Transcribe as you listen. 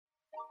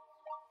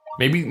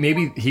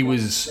Maybe he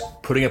was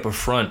putting up a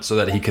front so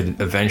that he could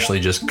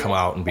eventually just come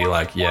out and be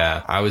like,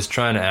 yeah, I was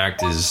trying to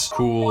act as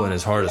cool and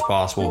as hard as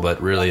possible,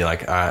 but really,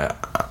 like, I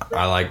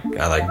like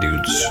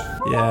dudes.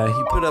 Yeah,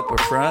 he put up a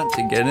front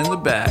to get in the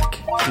back.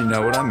 You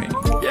know what I mean?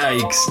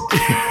 Yikes.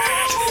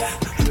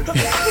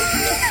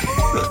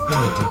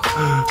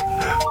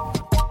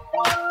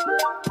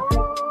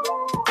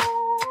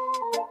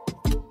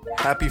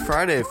 Happy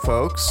Friday,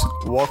 folks.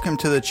 Welcome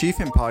to the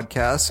Chiefin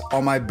Podcast.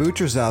 All my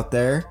boochers out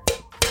there.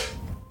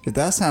 If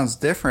that sounds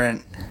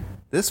different,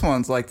 this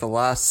one's like the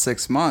last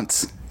 6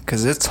 months,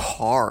 because it's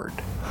hard.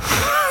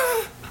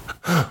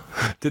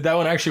 Did that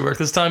one actually work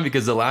this time?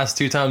 Because the last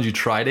 2 times you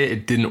tried it,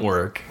 it didn't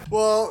work.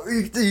 Well,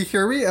 you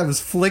hear me? I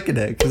was flicking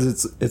it,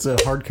 because it's a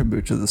hard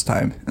kombucha this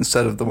time,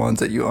 instead of the ones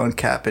that you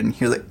uncap and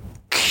hear like...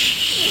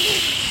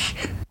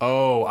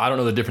 Oh, I don't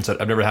know the difference.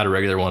 I've never had a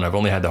regular one. I've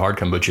only had the hard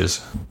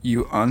kombuchas.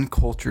 You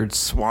uncultured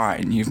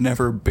swine. You've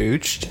never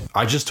booched?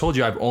 I just told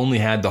you I've only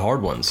had the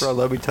hard ones. Bro,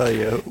 let me tell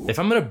you. If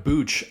I'm gonna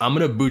booch, I'm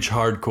gonna booch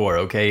hardcore,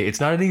 okay? It's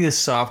not any of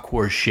this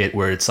softcore shit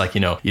where it's like,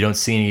 you know, you don't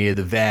see any of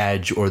the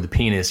vag or the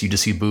penis, you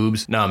just see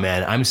boobs. Nah,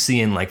 man, I'm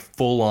seeing like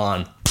full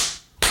on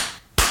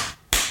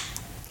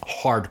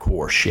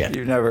hardcore shit.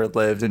 You've never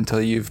lived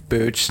until you've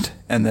booched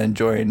and then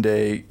joined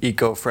a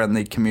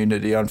eco-friendly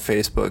community on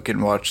Facebook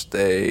and watched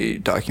a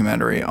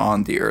documentary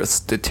on the Earth's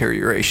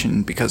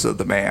deterioration because of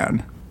the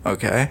man.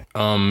 Okay?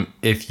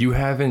 If you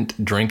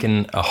haven't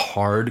drinking a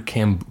hard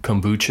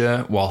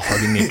kombucha while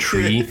hugging a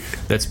tree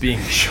that's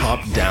being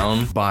chopped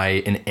down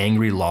by an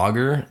angry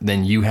logger,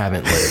 then you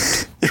haven't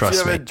lived. Trust if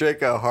you me. haven't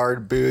drank a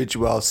hard booch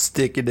while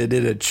sticking it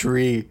in a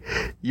tree,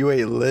 you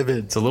ain't living.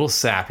 It's a little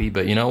sappy,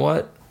 but you know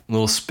what? A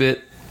little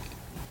spit,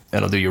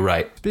 that'll do you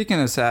right. Speaking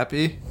of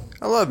sappy,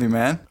 I love you,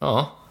 man.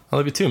 Oh, I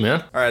love you too,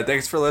 man. All right,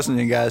 thanks for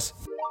listening, guys.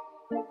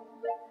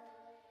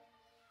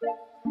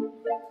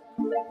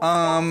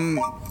 I'm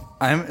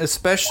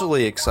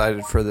especially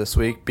excited for this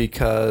week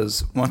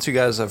because once you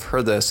guys have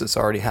heard this, it's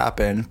already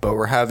happened, but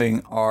we're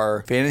having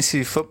our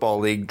fantasy football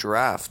league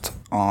draft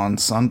on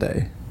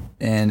Sunday.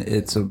 And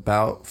it's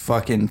about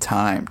fucking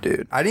time,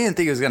 dude. I didn't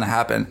think it was going to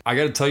happen. I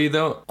got to tell you,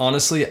 though,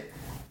 honestly,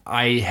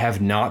 I have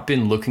not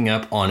been looking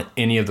up on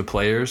any of the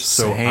players,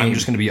 so Same. I'm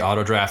just going to be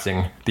auto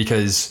drafting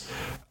because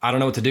I don't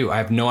know what to do. I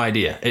have no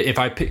idea.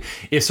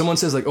 If someone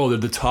says like, oh, they're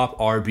the top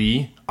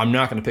RB, I'm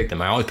not going to pick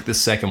them. I always pick the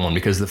second one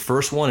because the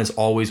first one is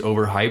always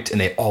overhyped and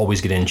they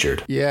always get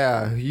injured.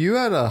 Yeah, you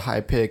had a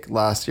high pick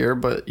last year,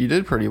 but you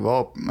did pretty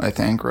well, I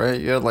think, right?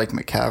 You had like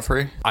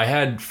McCaffrey. I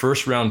had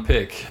first round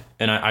pick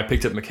and I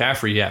picked up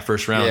McCaffrey,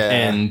 first round. Yeah.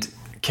 And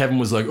Kevin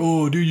was like,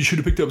 oh, dude, you should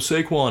have picked up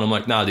Saquon. I'm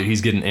like, nah, dude,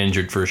 he's getting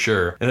injured for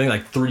sure. And then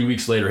like 3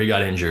 weeks later, he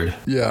got injured.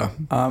 Yeah.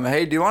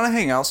 Hey, do you want to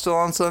hang out still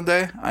on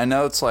Sunday? I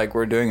know it's like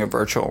we're doing a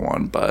virtual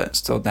one, but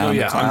still down Oh,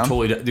 yeah, to clown. I'm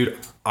totally... Dude,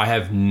 I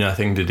have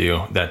nothing to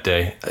do that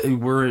day.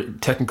 We're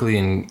technically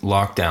in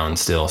lockdown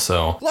still,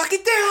 so... Lock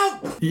it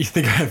down! You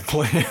think I have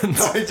plans?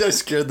 I just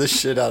scared the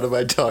shit out of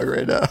my dog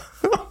right now.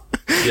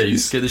 Yeah, you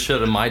scared the shit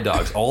out of my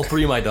dogs. All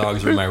 3 of my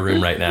dogs are in my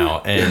room right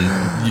now,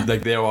 and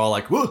they're all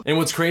like, whoa. And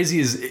what's crazy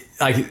is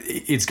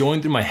it's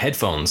going through my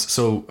headphones,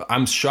 so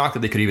I'm shocked that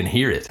they could even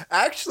hear it.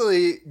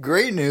 Actually,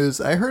 great news.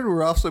 I heard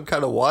we're off some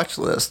kind of watch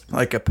list.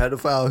 Like a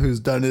pedophile who's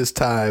done his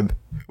time.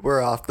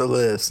 We're off the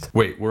list.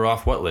 Wait, we're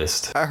off what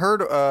list? I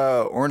heard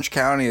Orange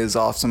County is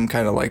off some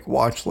kind of like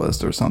watch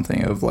list or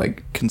something of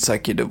like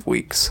consecutive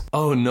weeks.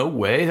 Oh, no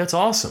way. That's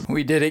awesome.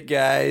 We did it,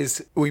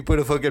 guys. We put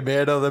a fucking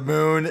man on the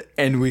moon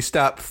and we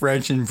stopped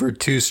Frenching for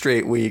 2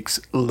 straight weeks.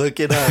 Look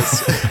at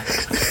us.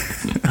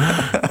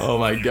 Oh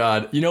my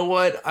God. You know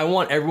what? I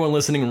want everyone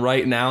listening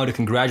right now to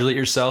congratulate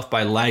yourself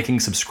by liking,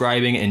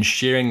 subscribing, and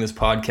sharing this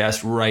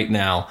podcast right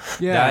now.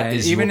 Yeah, that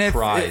is even your if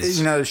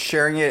prize.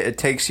 sharing it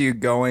takes you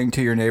going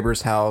to your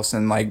neighbor's house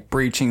and like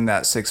breaching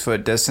that 6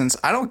 foot distance.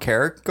 I don't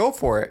care. Go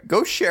for it.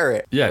 Go share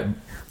it. Yeah.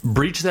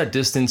 Breach that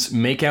distance,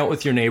 make out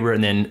with your neighbor,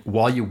 and then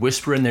while you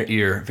whisper in their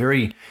ear,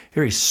 very,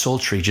 very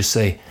sultry, just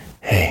say,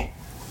 hey,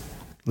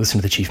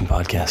 listen to the Chiefin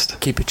Podcast.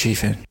 Keep it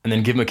chiefin'. And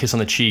then give him a kiss on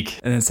the cheek.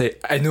 And then say,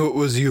 I knew it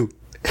was you.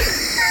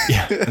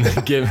 Yeah. And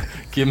then give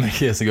him a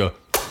kiss and go,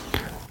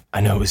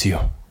 I know it was you.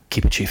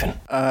 Keep it chiefin'.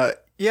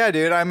 Yeah,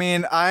 dude. I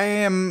mean, I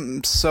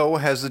am so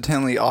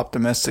hesitantly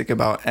optimistic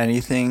about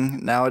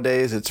anything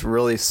nowadays. It's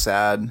really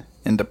sad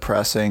and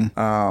depressing.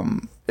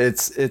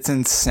 It's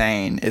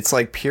insane. It's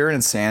like pure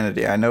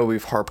insanity. I know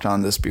we've harped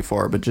on this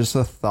before, but just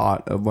the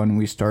thought of when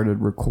we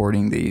started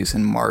recording these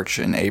in March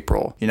and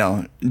April,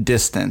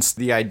 distance,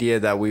 the idea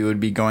that we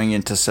would be going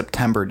into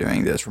September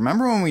doing this.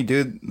 Remember when we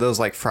do those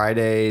like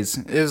Fridays?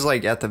 It was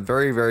like at the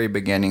very, very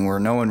beginning where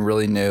no one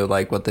really knew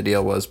like what the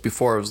deal was.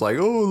 Before it was like,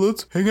 oh,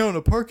 let's hang out in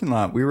a parking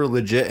lot. We were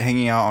legit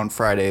hanging out on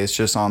Fridays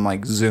just on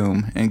like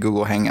Zoom and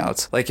Google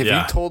Hangouts. Like if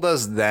you told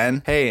us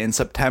then, hey, in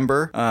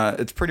September,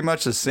 it's pretty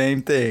much the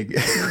same thing.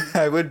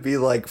 I wish would be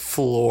like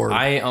floored.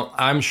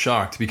 I'm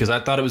shocked because I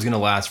thought it was gonna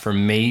last for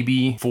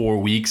maybe 4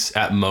 weeks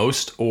at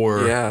most,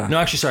 or no,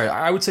 actually, sorry,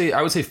 I would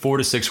say 4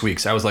 to 6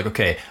 weeks. I was like,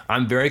 okay,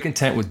 I'm very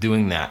content with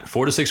doing that.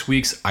 4 to 6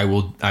 weeks, I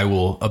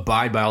will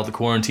abide by all the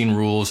quarantine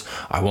rules.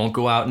 I won't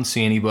go out and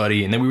see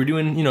anybody. And then we were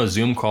doing,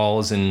 Zoom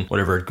calls and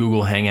whatever,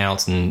 Google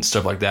Hangouts and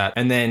stuff like that.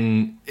 And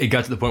then it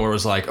got to the point where it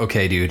was like,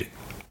 okay, dude,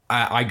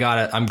 I'm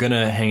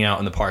gonna hang out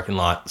in the parking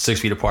lot 6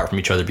 feet apart from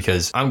each other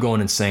because I'm going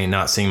insane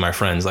not seeing my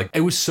friends. Like,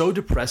 it was so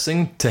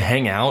depressing to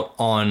hang out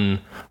on,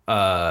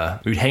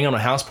 we would hang out on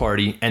a house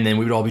party and then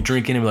we would all be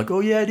drinking and be like, oh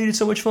yeah, dude, it's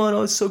so much fun.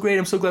 Oh, it's so great.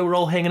 I'm so glad we're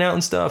all hanging out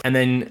and stuff. And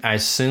then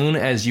as soon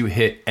as you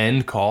hit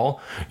end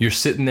call, you're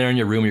sitting there in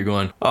your room, you're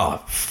going,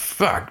 oh,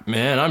 fuck,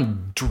 man,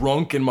 I'm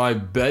drunk in my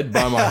bed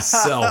by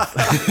myself.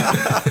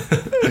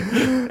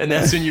 And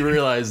that's when you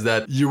realize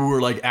that you were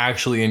like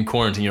actually in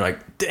quarantine. You're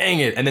like, dang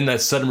it. And then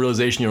that sudden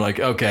realization, you're like,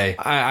 okay,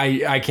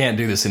 I can't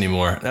do this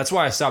anymore. That's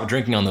why I stopped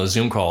drinking on those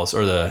Zoom calls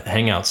or the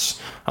Hangouts.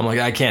 I'm like,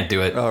 I can't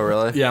do it. Oh,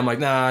 really? Yeah, I'm like,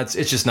 nah, it's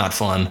just not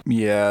fun.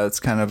 Yeah, it's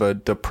kind of a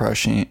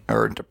depressing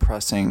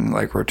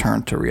like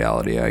return to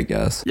reality, I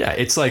guess. Yeah,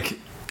 it's like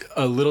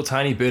a little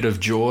tiny bit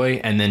of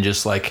joy and then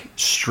just like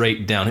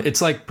straight down.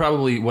 It's like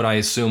probably what I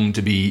assume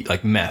to be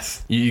like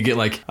meth. You get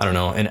like, I don't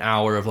know, an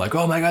hour of like,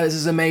 oh my God, this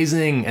is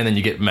amazing. And then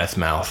you get meth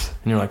mouth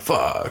and you're like,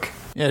 fuck.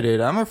 Yeah, dude,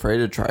 I'm afraid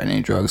to try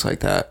any drugs like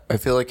that. I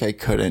feel like I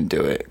couldn't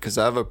do it because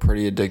I have a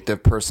pretty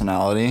addictive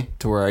personality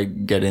to where I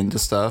get into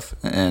stuff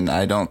and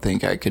I don't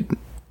think I could.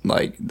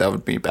 Like, that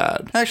would be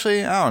bad.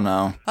 Actually, I don't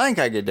know. I think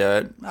I could do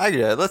it.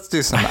 Let's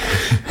do some.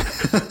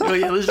 Oh,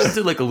 yeah, let's just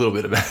do like a little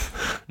bit of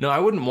it. No, I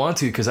wouldn't want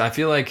to because I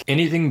feel like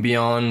anything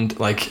beyond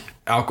like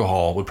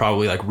alcohol would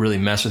probably like really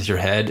mess with your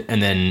head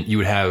and then you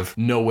would have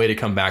no way to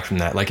come back from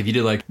that. Like if you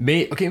did like,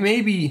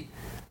 maybe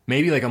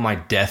like on my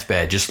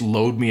deathbed, just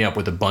load me up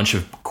with a bunch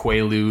of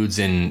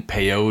Quaaludes and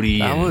peyote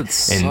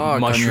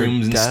and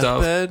mushrooms and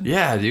stuff.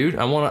 Yeah, dude,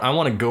 I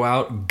want to go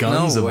out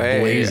guns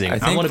blazing.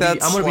 I want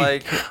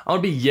to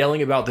be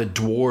yelling about the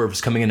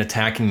dwarves coming and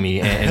attacking me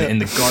and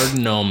the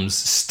garden gnomes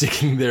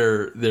sticking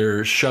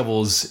their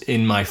shovels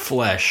in my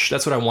flesh.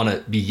 That's what I want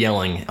to be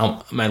yelling.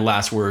 My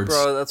last words,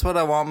 bro. That's what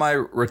I want my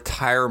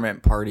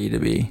retirement party to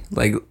be.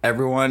 Like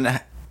everyone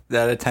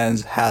that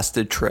attends has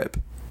to trip.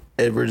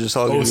 We're just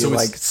all gonna be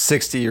like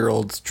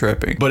 60-year-olds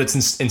tripping. But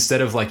it's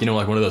instead of like,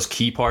 like one of those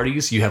key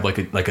parties, you have like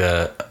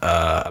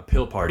a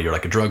pill party or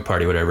like a drug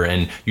party or whatever,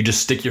 and you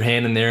just stick your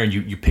hand in there and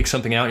you pick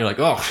something out and you're like,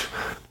 oh,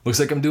 looks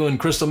like I'm doing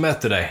crystal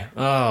meth today.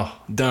 Oh,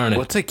 darn it.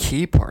 What's a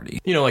key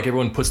party? Like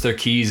everyone puts their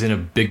keys in a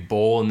big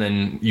bowl and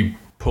then you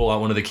pull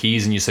out one of the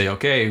keys and you say,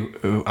 okay,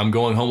 I'm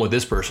going home with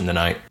this person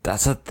tonight.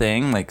 That's a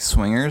thing, like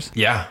swingers?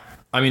 Yeah.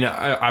 I mean,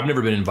 I've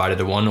never been invited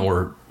to one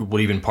or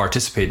would even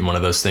participate in one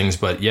of those things,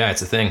 but yeah,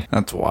 it's a thing.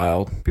 That's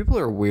wild. People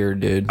are weird,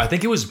 dude. I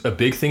think it was a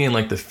big thing in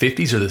like the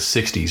 50s or the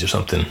 60s or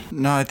something.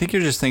 No, I think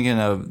you're just thinking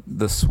of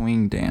the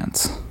swing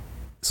dance.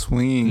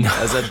 Swing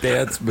as a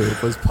dance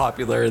move was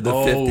popular in the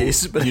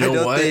 50s, but I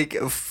don't think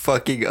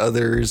fucking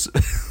others.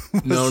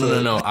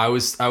 No. I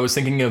was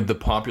thinking of the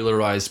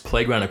popularized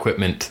playground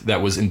equipment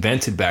that was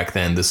invented back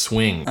then, the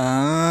swing. Oh.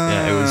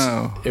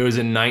 Yeah, it was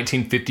in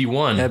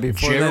 1951. Yeah,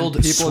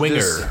 Gerald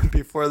Swinger.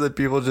 Before the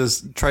people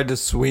just tried to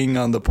swing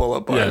on the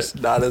pull-up bars.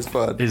 Yeah. Not as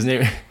fun.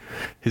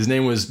 His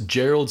name was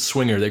Gerald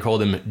Swinger. They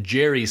called him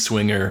Jerry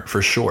Swinger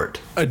for short.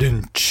 I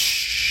didn't.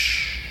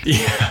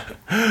 Yeah.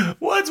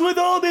 What's with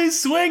all these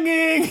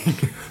swinging?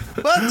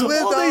 What's with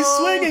all these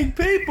swinging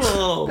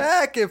people?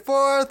 Back and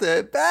forth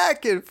and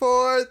back and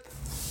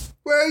forth.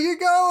 Where are you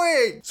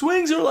going?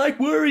 Swings are like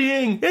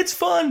worrying. It's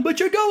fun,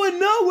 but you're going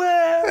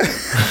nowhere.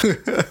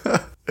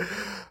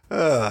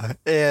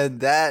 And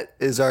that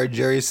is our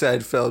Jerry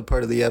Seinfeld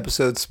part of the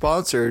episode,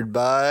 sponsored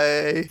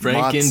by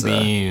Franken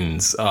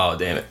Beans. Oh,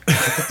 damn it.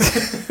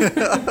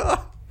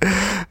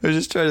 I was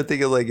just trying to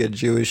think of like a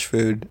Jewish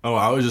food. Oh,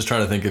 I was just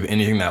trying to think of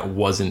anything that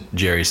wasn't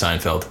Jerry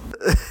Seinfeld.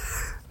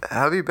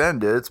 How have you been,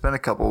 dude? It's been a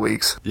couple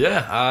weeks.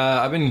 Yeah,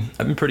 I've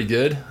been pretty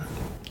good.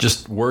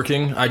 Just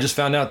working. I just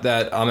found out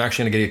that I'm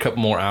actually gonna get a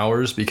couple more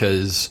hours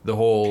because the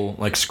whole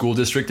like school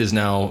district is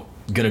now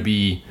gonna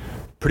be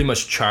pretty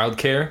much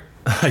childcare.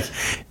 Like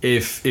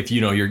if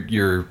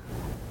your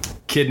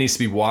kid needs to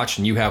be watched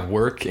and you have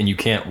work and you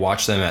can't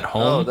watch them at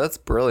home. Oh, that's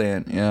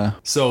brilliant. Yeah.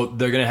 So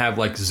they're going to have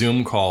like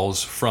Zoom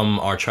calls from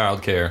our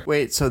childcare.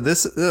 Wait, so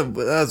this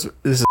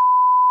is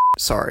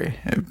sorry.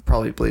 I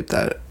probably bleeped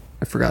that.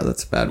 I forgot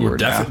that's a bad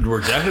word.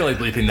 We're definitely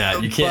bleeping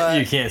that. You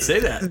can't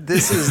say that.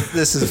 This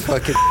is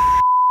fucking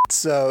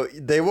so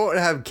they won't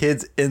have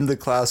kids in the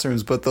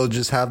classrooms, but they'll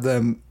just have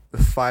them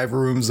 5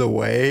 rooms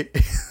away.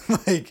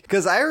 Like,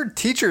 because I heard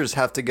teachers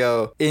have to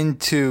go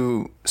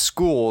into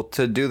school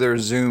to do their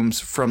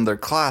Zooms from their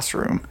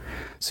classroom.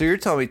 So you're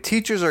telling me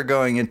teachers are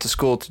going into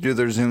school to do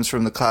their Zooms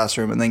from the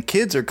classroom, and then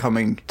kids are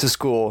coming to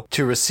school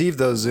to receive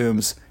those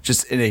Zooms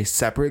just in a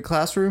separate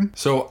classroom?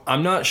 So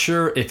I'm not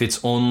sure if it's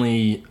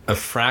only a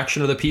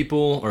fraction of the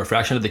people or a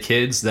fraction of the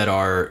kids that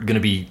are going to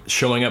be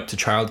showing up to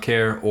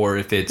childcare, or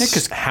if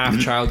it's half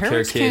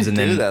childcare kids can't and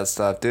then do that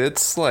stuff, dude.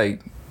 It's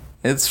like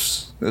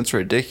It's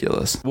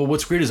ridiculous. Well,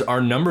 what's great is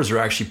our numbers are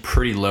actually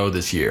pretty low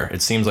this year.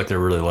 It seems like they're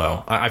really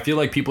low. I feel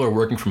like people are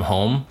working from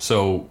home,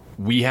 so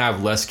we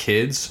have less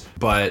kids,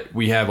 but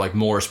we have like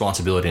more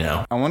responsibility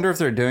now. I wonder if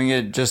they're doing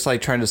it just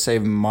like trying to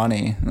save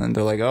money, and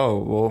they're like, oh,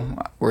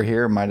 well, we're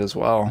here, might as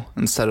well,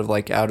 instead of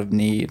like out of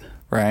need,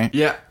 right?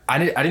 Yeah, I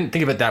didn't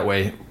think of it that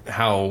way.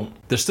 How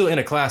they're still in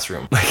a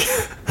classroom, like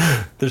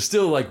they're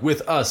still like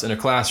with us in a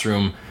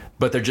classroom,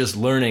 but they're just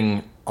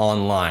learning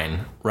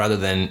online rather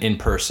than in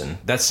person.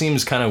 That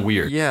seems kind of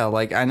weird. Yeah,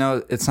 like I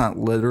know it's not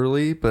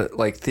literally, but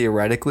like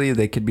theoretically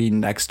they could be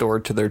next door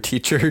to their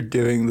teacher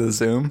doing the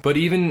Zoom. But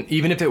even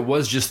if it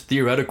was just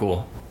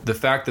theoretical, the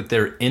fact that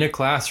they're in a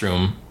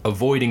classroom,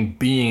 avoiding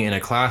being in a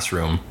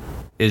classroom,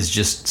 is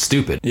just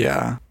stupid.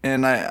 Yeah.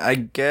 And I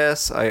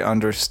guess I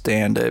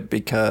understand it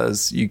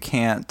because you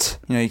can't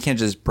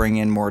just bring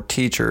in more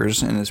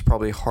teachers, and it's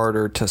probably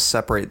harder to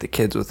separate the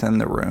kids within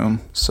the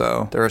room.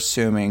 So they're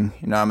assuming,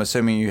 I'm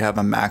assuming you have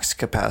a max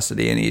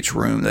capacity in each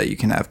room that you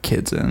can have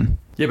kids in.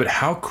 Yeah, but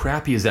how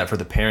crappy is that for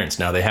the parents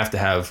now? They have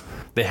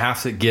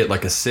to get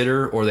like a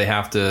sitter, or they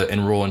have to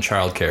enroll in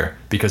childcare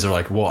because they're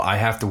like, well, I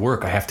have to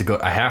work. I have to go.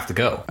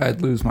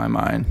 I'd lose my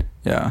mind.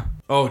 Yeah.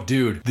 Oh,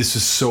 dude, this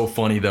is so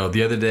funny, though.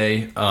 The other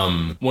day,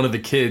 one of the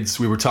kids,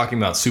 we were talking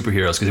about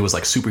superheroes because it was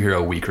like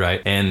superhero week,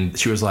 right? And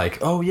she was like,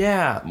 oh,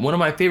 yeah, one of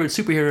my favorite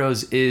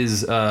superheroes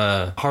is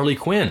Harley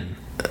Quinn.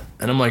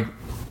 And I'm like,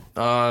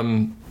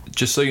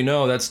 just so you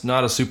know, that's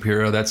not a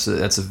superhero. That's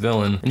a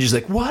villain. And she's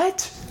like,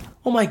 what?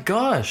 Oh my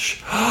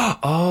gosh.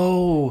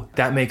 Oh,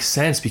 that makes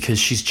sense because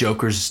she's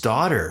Joker's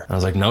daughter. I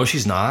was like, no,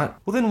 she's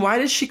not. Well, then why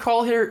does she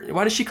call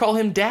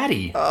him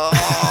daddy? Oh,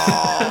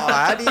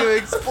 how do you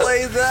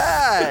explain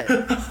that?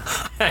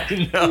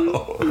 I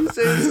know. It's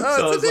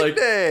a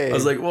nickname. I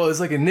was like, well, it's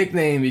like a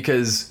nickname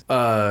because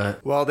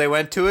well, they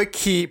went to a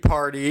key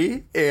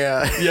party.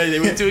 Yeah. Yeah, they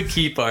went to a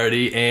key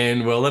party,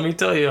 and well, let me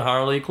tell you,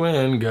 Harley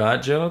Quinn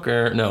got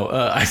Joker. No,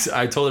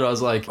 I told her, I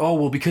was like, oh,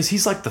 well, because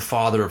he's like the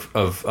father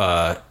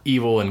of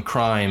evil and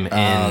crime in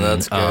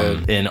that's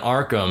good. In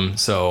Arkham.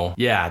 So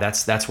yeah,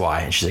 that's why.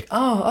 And she's like,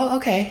 oh,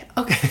 okay.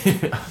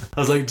 I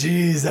was like,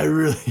 geez, I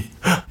really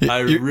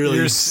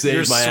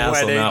saved my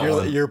ass on that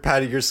one. You're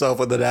patting yourself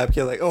with a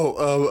napkin, like,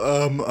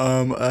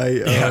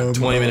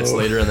 20 minutes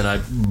later, and then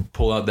I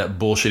pull out that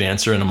bullshit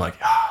answer, and I'm like,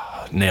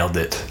 nailed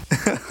it.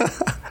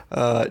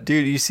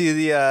 Dude, you see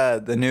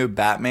the new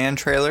Batman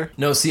trailer?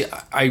 No, see,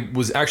 I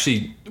was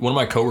actually, one of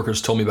my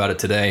coworkers told me about it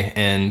today,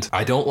 and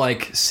I don't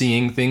like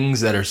seeing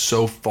things that are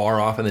so far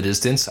off in the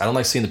distance. I don't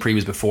like seeing the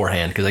previews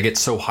beforehand because I get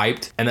so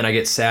hyped, and then I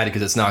get sad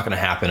because it's not going to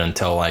happen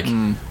until like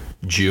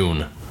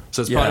June.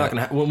 So it's probably not going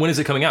to happen. When is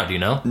it coming out? Do you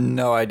know?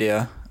 No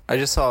idea. I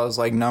just saw it was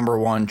like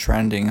 #1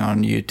 trending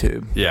on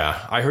YouTube.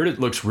 Yeah, I heard it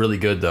looks really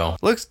good though.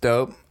 Looks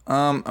dope.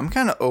 I'm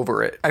kind of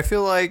over it. I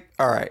feel like,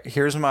 all right,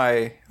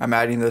 I'm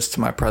adding this to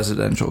my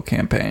presidential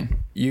campaign.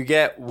 You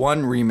get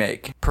one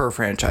remake per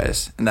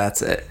franchise, and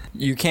that's it.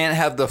 You can't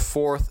have the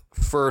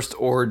first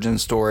origin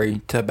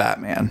story to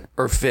Batman,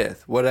 or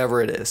fifth,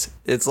 whatever it is.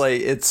 It's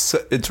like,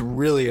 it's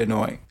really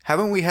annoying.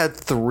 Haven't we had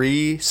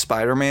 3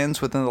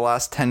 Spider-Mans within the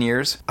last 10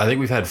 years? I think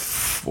we've had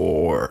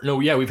 4. No,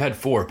 yeah, we've had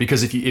 4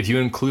 because if you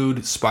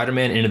include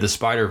Spider-Man Into the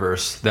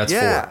Spider-Verse, that's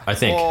 4. I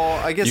think.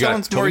 Well, I guess you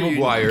got Tobey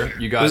Maguire,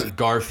 you got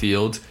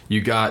Garfield,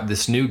 you got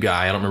this new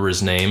guy, I don't remember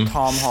his name.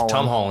 Tom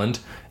Holland.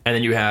 And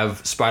then you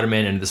have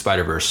Spider-Man Into the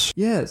Spider-Verse.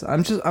 Yes,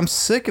 I'm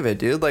sick of it,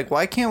 dude. Like,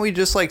 why can't we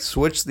just like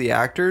switch the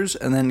actors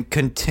and then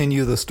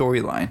continue the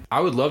storyline? I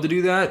would love to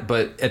do that,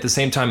 but at the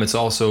same time, it's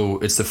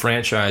the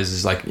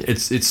franchises, like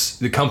it's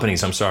the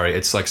companies. I'm sorry,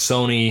 it's like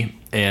Sony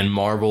and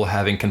Marvel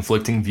having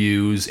conflicting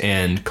views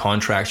and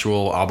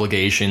contractual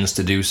obligations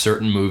to do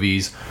certain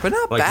movies. But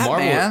not like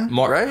Batman,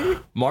 right?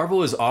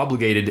 Marvel is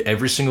obligated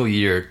every single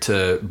year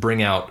to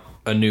bring out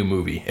a new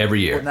movie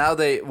every year. Well,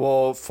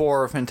 now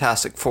for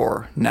Fantastic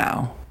Four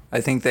now. I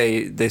think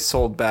they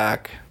sold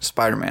back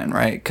Spider-Man,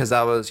 right? Because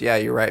that was, yeah,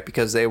 you're right.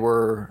 Because they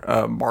were,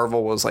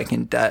 Marvel was like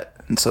in debt.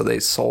 And so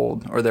they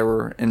sold, or they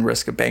were in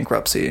risk of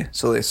bankruptcy.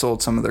 So they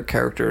sold some of their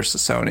characters to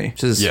Sony,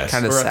 which is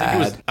kind of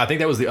sad. I think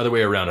that was the other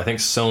way around. I think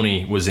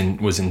Sony was in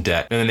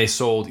debt. And then they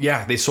sold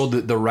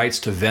the rights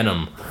to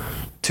Venom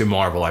to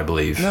Marvel, I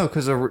believe. No,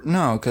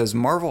 because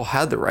Marvel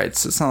had the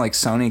rights. It's not like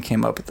Sony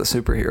came up with the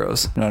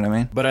superheroes. You know what I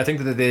mean? But I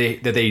think that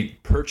they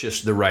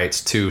purchased the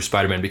rights to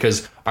Spider-Man,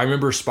 because I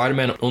remember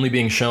Spider-Man only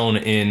being shown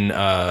in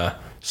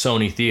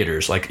Sony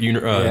theaters, like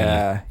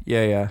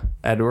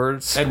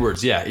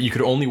Edwards. Yeah, you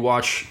could only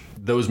watch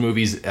those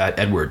movies at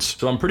Edwards.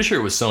 So I'm pretty sure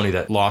it was Sony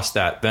that lost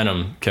that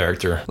Venom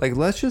character. Like,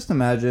 let's just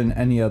imagine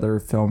any other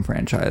film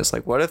franchise.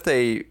 Like, what if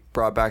they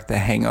brought back The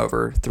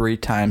Hangover 3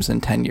 times in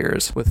 10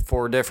 years with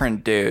 4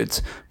 different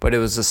dudes, but it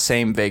was the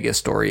same Vegas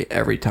story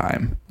every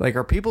time? Like,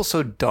 are people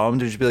so dumb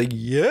to just be like,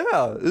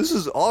 yeah, this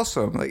is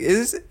awesome? Like,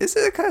 is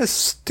it kind of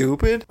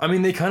stupid? I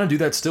mean, they kind of do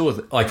that still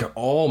with like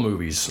all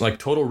movies, like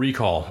Total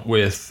Recall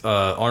with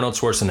Arnold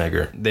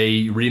Schwarzenegger.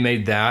 They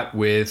remade that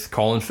with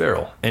Colin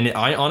Farrell, and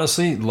I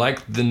honestly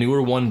like the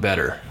newer one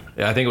better.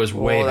 Yeah, I think it was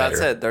way Well, better.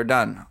 that's it. They're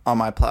done on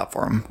my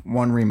platform.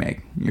 One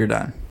remake. You're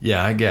done.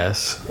 Yeah, I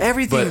guess.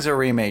 Everything's a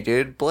remake,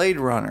 dude. Blade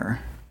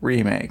Runner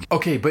remake.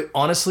 Okay, but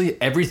honestly,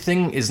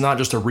 everything is not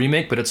just a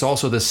remake, but it's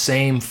also the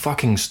same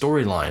fucking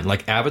storyline.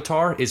 Like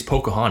Avatar is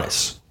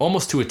Pocahontas,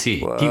 almost to a T.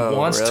 He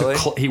wants really?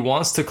 he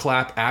wants to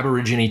clap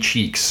Aborigine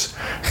cheeks,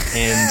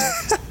 and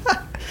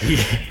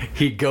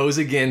he goes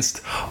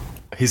against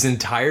his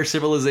entire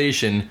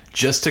civilization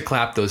just to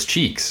clap those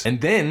cheeks. And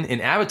then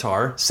in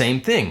Avatar,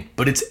 same thing,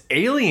 but it's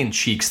alien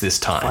cheeks this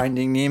time.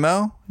 Finding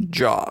Nemo,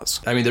 Jaws.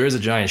 I mean, there is a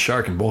giant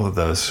shark in both of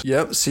those.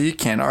 Yep, see, you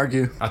can't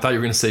argue. I thought you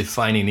were going to say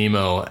Finding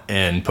Nemo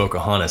and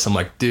Pocahontas. I'm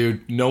like,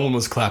 dude, no one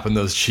was clapping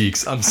those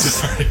cheeks. I'm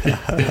sorry.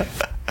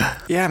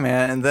 Yeah,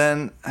 man, and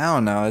then, I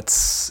don't know,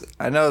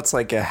 I know it's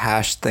like a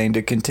hash thing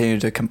to continue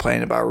to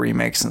complain about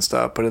remakes and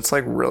stuff, but it's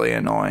like really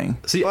annoying.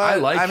 See,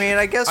 but,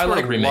 I guess I we're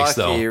like remakes,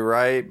 lucky, though.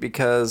 right?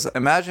 Because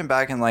imagine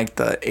back in like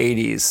the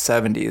 80s,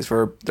 70s,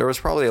 where there was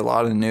probably a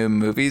lot of new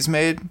movies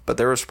made, but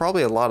there was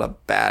probably a lot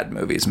of bad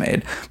movies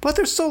made. But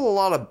there's still a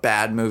lot of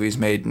bad movies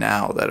made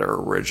now that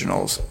are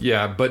originals.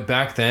 Yeah, but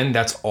back then,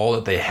 that's all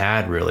that they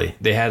had, really.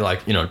 They had,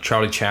 like, you know,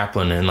 Charlie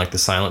Chaplin and, like, the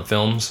silent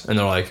films, and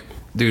they're like,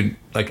 dude,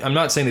 like, I'm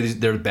not saying that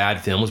they're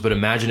bad films, but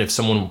imagine if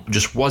someone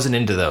just wasn't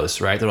into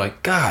those, right? They're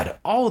like, God,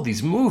 all of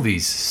these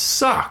movies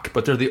suck,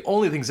 but they're the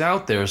only things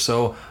out there,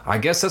 so I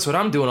guess that's what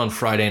I'm doing on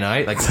Friday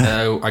night. Like,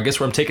 I guess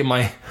where I'm taking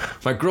my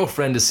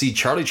girlfriend to see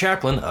Charlie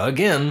Chaplin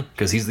again,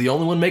 because he's the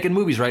only one making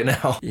movies right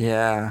now.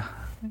 Yeah,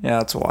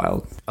 that's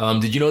wild.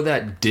 Did you know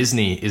that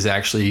Disney is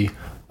actually,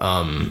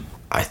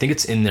 I think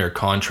it's in their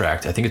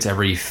contract, I think it's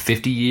every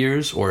 50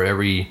 years or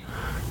every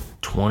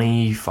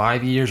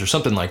 25 years or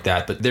something like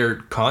that, but they're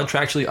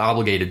contractually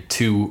obligated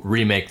to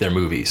remake their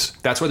movies.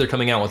 That's why they're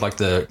coming out with like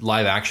the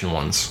live action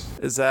ones.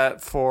 Is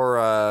that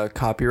for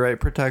copyright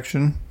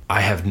protection?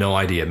 I have no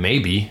idea.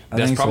 Maybe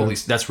think so.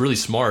 That's really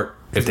smart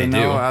if they I do.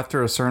 know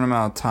after a certain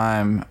amount of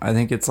time, I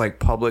think it's like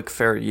public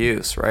fair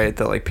use, right?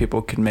 That like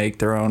people can make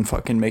their own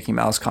fucking Mickey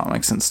Mouse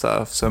comics and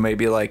stuff. So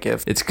maybe like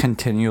if it's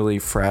continually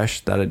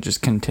fresh, that it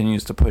just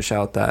continues to push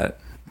out that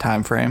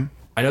time frame.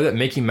 I know that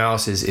Mickey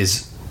Mouse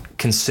is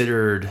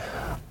considered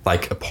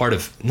like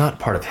not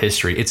part of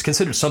history. It's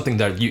considered something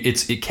that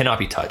it cannot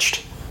be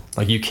touched.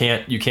 Like you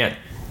can't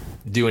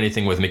do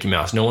anything with Mickey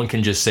Mouse. No one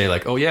can just say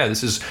like, oh yeah,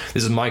 this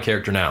is my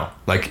character now.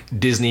 Like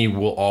Disney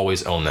will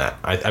always own that.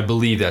 I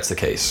believe that's the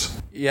case.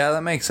 Yeah,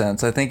 that makes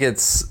sense. I think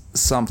it's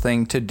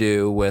something to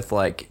do with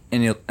like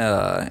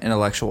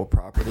intellectual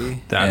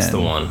property. That's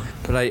the one.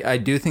 But I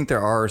do think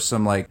there are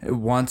some like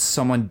once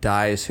someone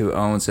dies who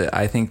owns it,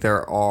 I think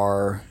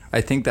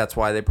that's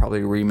why they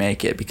probably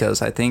remake it,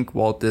 because I think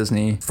Walt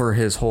Disney for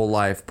his whole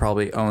life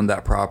probably owned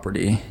that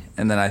property.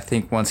 And then I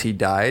think once he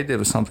died, it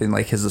was something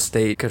like his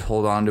estate could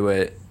hold on to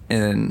it.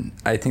 And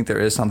I think there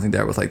is something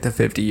there with like the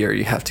 50 year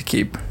you have to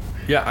keep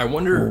I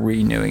wonder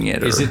renewing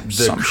it. Is or it the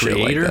some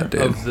creator shit like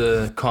that, of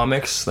the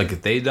comics, like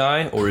if they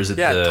die, or is it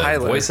the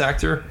Tyler. voice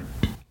actor,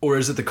 or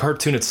is it the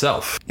cartoon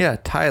itself? Yeah,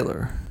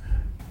 Tyler.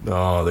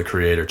 Oh, the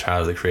creator,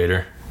 Tyler the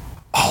Creator.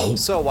 Oh,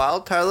 So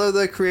Wild Tyler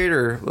the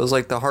Creator was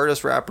like the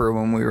hardest rapper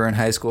when we were in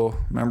high school.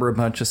 Remember, a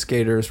bunch of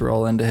skaters were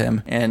all into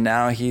him, and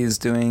now he's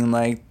doing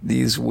like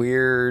these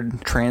weird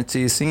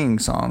trancey singing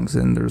songs,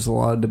 and there's a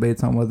lot of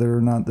debates on whether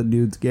or not the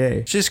dude's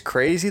gay. It's just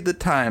crazy the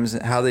times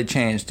and how they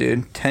changed,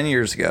 dude. 10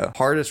 years ago,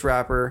 hardest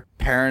rapper,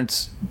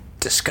 parents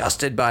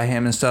disgusted by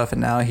him and stuff,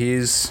 and now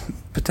he's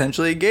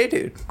potentially a gay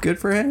dude. Good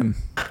for him.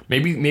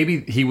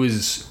 maybe he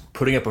was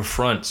putting up a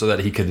front so that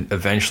he could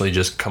eventually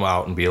just come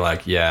out and be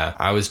like, yeah,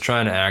 I was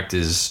trying to act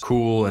as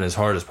cool and as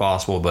hard as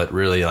possible, but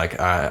really, like,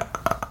 I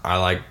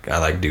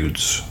like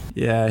dudes.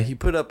 Yeah, he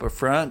put up a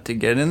front to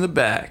get in the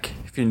back,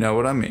 if you know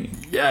what I mean.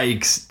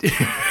 Yikes.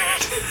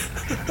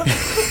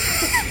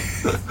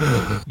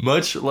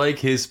 Much like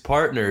his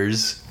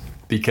partners,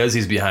 because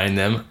he's behind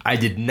them, I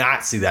did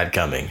not see that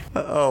coming.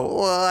 Oh,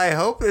 well, I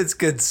hope it's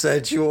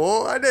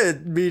consensual. I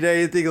didn't mean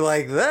anything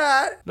like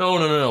that. No.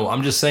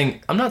 I'm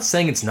not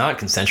saying it's not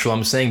consensual.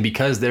 I'm saying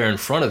because they're in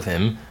front of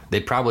him, they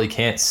probably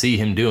can't see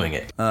him doing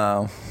it.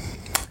 Oh.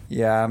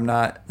 Yeah, I'm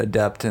not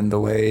adept in the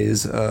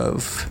ways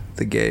of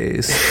the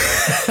gays.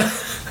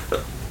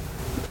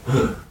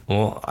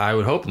 Well, I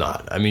would hope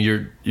not. I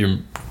mean, you're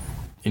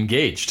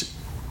engaged.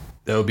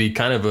 That would be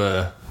kind of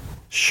a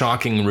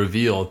shocking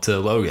reveal to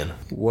Logan.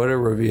 What a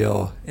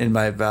reveal in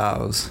my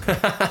vows.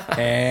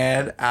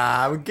 And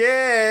I'm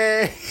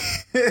gay.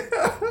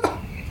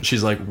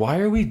 She's like, why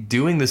are we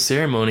doing the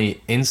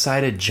ceremony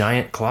inside a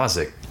giant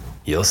closet?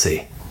 You'll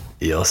see.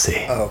 You'll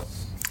see. Oh,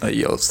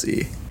 you'll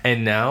see.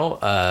 And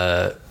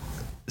now,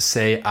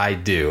 say I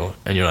do.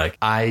 And you're like,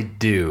 I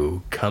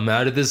do. Come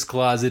out of this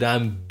closet.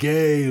 I'm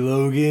gay,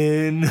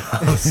 Logan.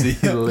 I'll see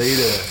you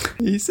later.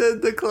 He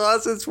said the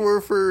closets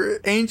were for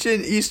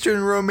ancient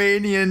Eastern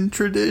Romanian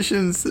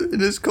traditions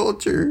in his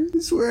culture. I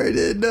swear I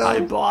didn't know.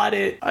 I bought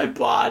it.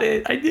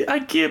 I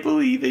can't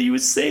believe that you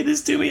would say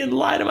this to me and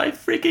lie to my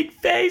freaking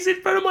face in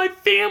front of my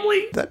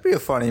family. That'd be a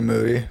funny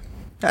movie.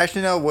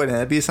 Actually, no, it wouldn't.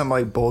 It'd be some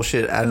like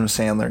bullshit Adam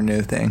Sandler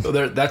new thing. Oh,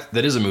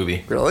 that is a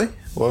movie. Really?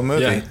 What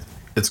movie? Yeah.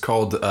 It's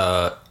called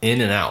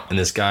In and Out. And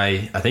this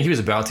guy, I think he was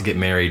about to get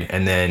married,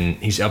 and then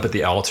he's up at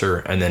the altar,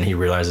 and then he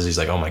realizes he's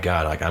like, oh my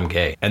God, like I'm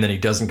gay. And then he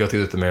doesn't go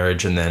through with the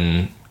marriage, and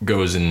then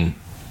goes and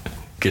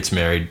gets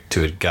married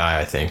to a guy,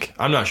 I think.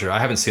 I'm not sure. I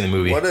haven't seen the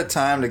movie. What a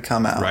time to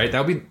come out. Right?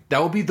 That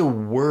would be the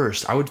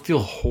worst. I would feel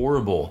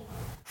horrible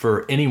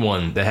for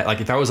anyone that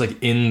like if I was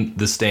like in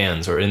the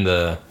stands or in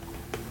the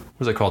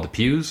what's it called, the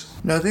pews?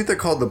 No, I think they're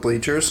called the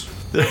bleachers.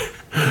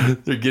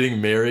 They're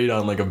getting married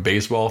on like a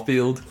baseball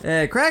field.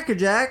 Hey, Cracker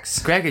Jacks.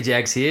 Cracker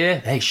Jacks here.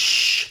 Hey,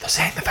 shh. They're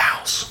saying the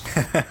vows.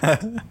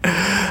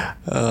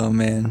 Oh,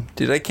 man.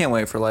 Dude, I can't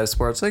wait for live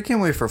sports. I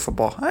can't wait for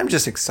football. I'm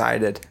just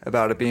excited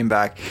about it being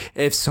back.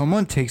 If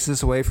someone takes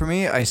this away from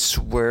me, I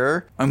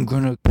swear I'm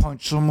going to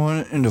punch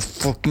someone in the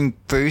fucking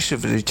face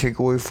if they take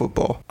away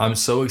football. I'm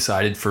so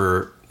excited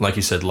for, like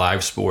you said,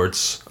 live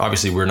sports.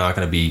 Obviously, we're not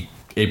going to be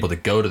able to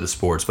go to the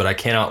sports, but I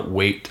cannot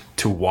wait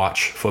to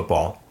watch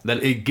football.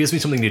 That it gives me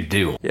something to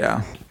do.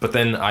 Yeah. But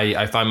then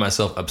I find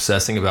myself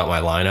obsessing about my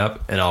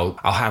lineup, and I'll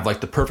have like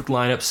the perfect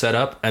lineup set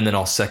up, and then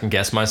I'll second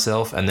guess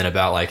myself, and then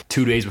about like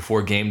 2 days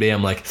before game day,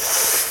 I'm like,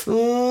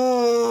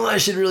 oh, I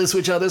should really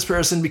switch out this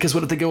person because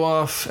what if they go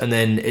off? And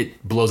then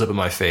it blows up in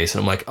my face,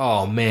 and I'm like,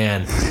 oh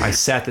man, I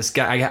sat this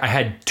guy. I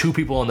had 2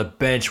 people on the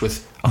bench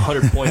with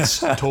 100 points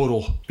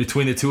total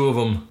between the 2 of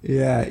them.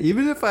 Yeah,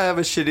 even if I have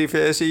a shitty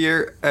fantasy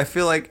year, I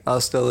feel like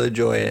I'll still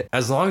enjoy it.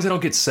 As long as I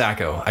don't get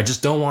Sacco. I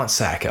just don't want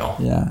Sacco.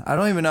 Yeah, I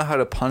don't even know how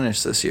to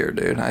punish this year,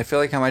 dude. I feel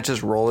like I might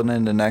just roll it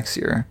into next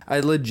year.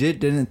 I legit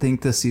didn't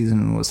think this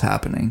season was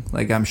happening.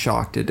 Like, I'm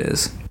shocked it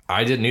is.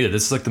 I didn't either.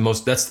 This is like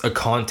that's a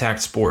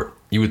contact sport.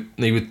 You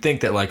would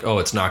think that like, oh,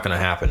 it's not going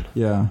to happen.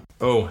 Yeah.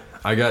 Oh,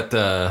 I got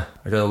a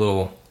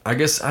little, I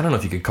guess, I don't know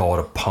if you could call it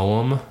a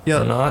poem or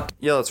not.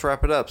 Yeah, let's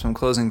wrap it up. Some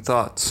closing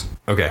thoughts.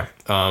 Okay.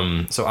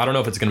 So I don't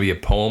know if it's going to be a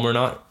poem or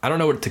not. I don't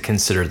know what to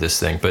consider this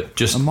thing, but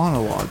just a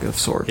monologue of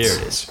sorts. Here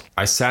it is.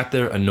 I sat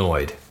there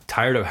annoyed,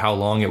 tired of how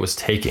long it was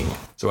taking.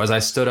 So as I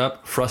stood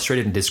up,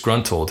 frustrated and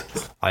disgruntled,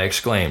 I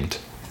exclaimed,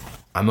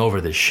 I'm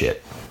over this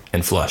shit,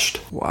 and flushed.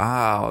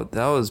 Wow,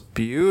 that was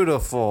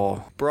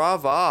beautiful.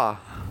 Brava.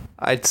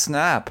 I'd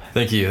snap.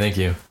 Thank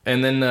you.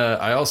 And then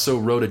I also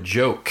wrote a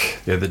joke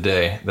the other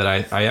day that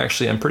I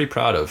actually am pretty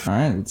proud of. All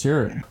right, let's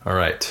hear it. All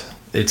right.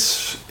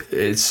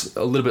 It's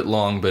a little bit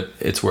long, but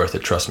it's worth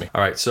it, trust me.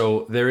 All right,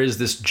 so there is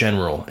this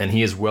general, and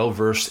he is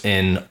well-versed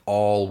in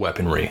all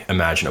weaponry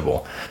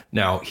imaginable.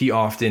 Now, he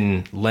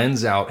often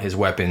lends out his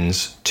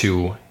weapons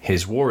to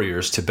his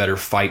warriors to better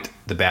fight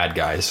the bad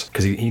guys,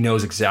 because he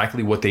knows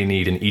exactly what they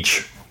need in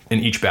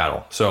each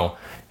battle. So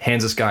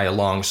hands this guy a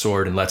long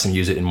sword and lets him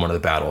use it in one of the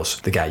battles.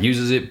 The guy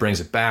uses it, brings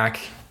it back,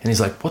 and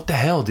he's like, what the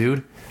hell,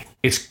 dude?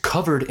 It's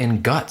covered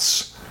in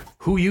guts.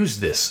 Who used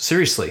this?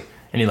 Seriously.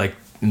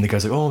 And the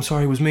guy's like, oh, I'm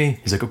sorry, it was me.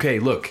 He's like, okay,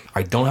 look,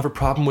 I don't have a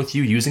problem with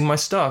you using my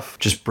stuff.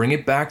 Just bring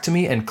it back to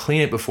me and clean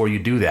it before you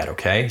do that,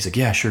 okay? He's like,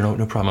 yeah, sure,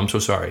 no problem. I'm so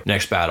sorry.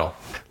 Next battle.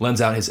 Lends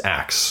out his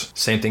axe.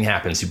 Same thing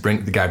happens.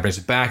 The guy brings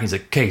it back. He's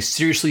like, okay,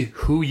 seriously,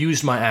 who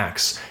used my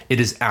axe? It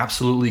is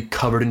absolutely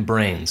covered in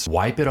brains.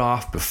 Wipe it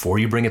off before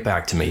you bring it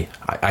back to me.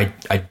 I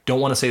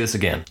don't want to say this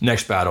again.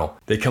 Next battle.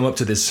 They come up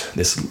to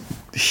this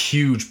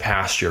huge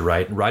pasture,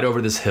 right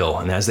over this hill.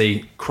 And as they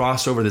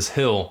cross over this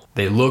hill,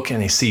 they look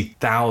and they see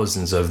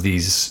thousands of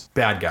these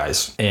bad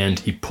guys. And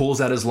he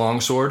pulls out his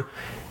longsword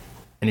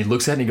and he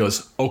looks at it and he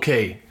goes,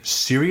 okay,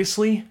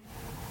 seriously?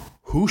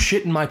 Who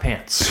shit in my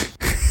pants?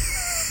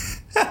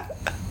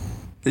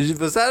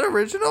 Was that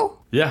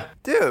original? Yeah.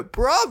 Dude,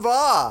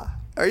 brava.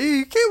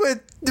 You came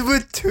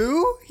with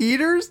 2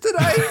 heaters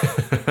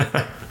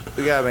tonight?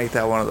 We gotta make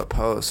that one of the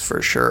posts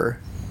for sure.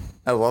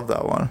 I love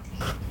that one.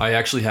 I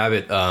actually have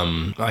it.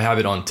 I have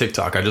it on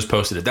TikTok. I just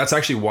posted it. That's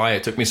actually why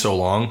it took me so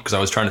long, because I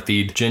was trying to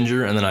feed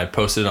Ginger, and then I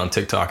posted it on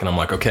TikTok, and I'm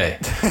like, okay,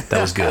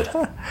 that was good.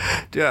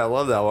 Dude, I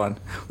love that one.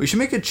 We should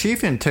make a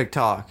chiefin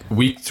TikTok.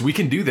 We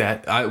can do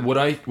that. What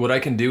I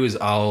can do is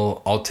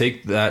I'll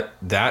take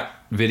that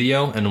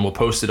video and we'll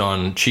post it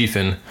on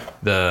Chiefin,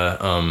 the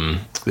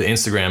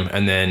Instagram,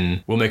 and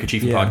then we'll make a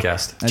Chiefin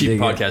podcast. Chiefin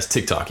podcast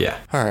TikTok. Yeah.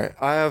 All right.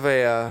 I have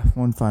a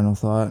one final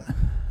thought.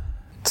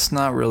 It's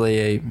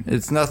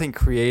nothing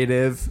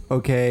creative,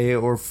 okay,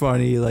 or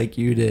funny like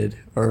you did,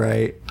 all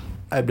right?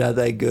 I'm not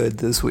that good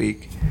this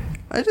week.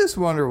 I just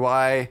wonder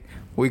why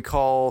we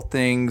call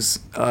things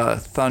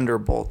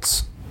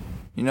thunderbolts.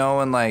 You know,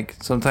 when like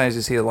sometimes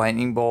you see a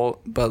lightning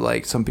bolt, but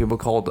like some people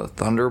call it a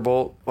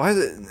thunderbolt. Why is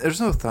it?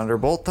 There's no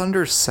thunderbolt.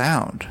 Thunder's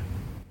sound.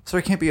 So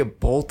it can't be a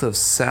bolt of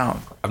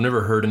sound. I've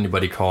never heard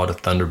anybody call it a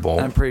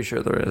thunderbolt. I'm pretty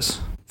sure there is.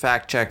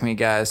 Fact check me,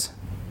 guys.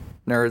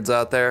 Nerds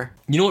out there.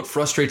 You know what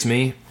frustrates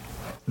me?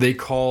 They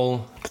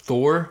call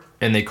Thor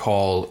and they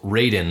call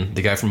Raiden,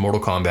 the guy from Mortal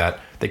Kombat,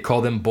 they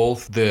call them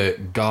both the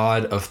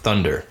god of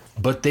thunder,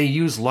 but they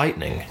use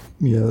lightning.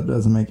 Yeah, that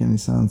doesn't make any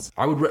sense.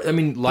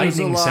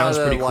 Lightning sounds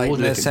pretty cool.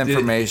 There's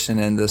misinformation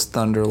in this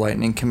thunder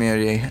lightning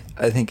community.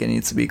 I think it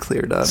needs to be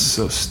cleared up.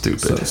 So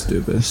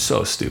stupid.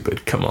 So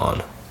stupid. Come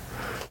on.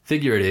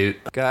 Figure it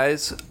out.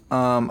 Guys,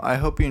 I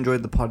hope you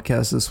enjoyed the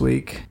podcast this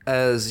week.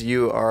 As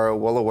you are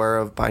well aware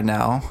of by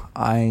now,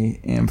 I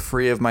am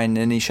free of my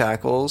ninny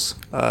shackles.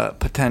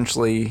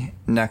 Potentially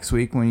next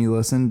week when you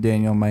listen,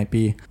 Daniel might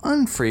be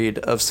unfreed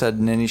of said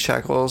ninny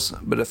shackles.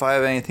 But if I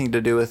have anything to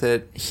do with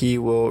it, he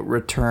will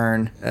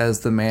return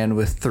as the man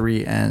with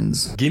 3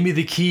 ends. Give me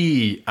the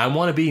key. I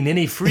want to be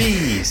ninny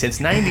free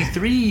since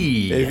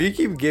 93. If you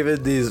keep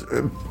giving these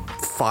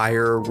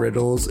fire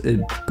riddles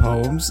and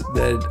poems,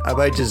 then I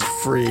might just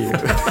free you.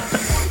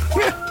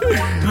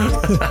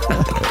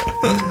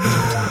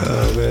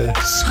 Oh, man.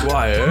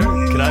 Squire,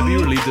 can I be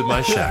relieved of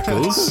my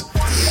shackles?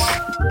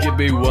 Give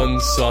me one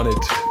sonnet.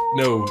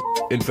 No,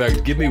 in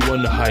fact, give me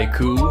one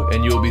haiku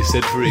and you'll be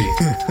set free.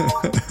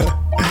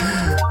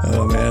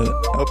 Oh, man.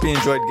 Hope you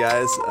enjoyed,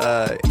 guys.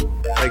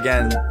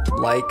 Again,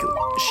 like,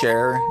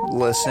 share,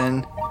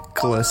 listen,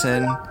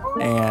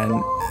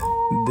 and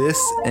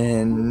this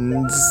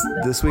ends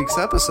this week's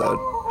episode.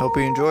 Hope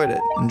you enjoyed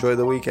it. Enjoy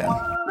the weekend.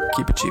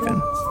 Keep it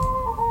chiefin'.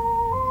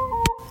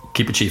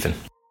 Keep it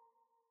chiefin'.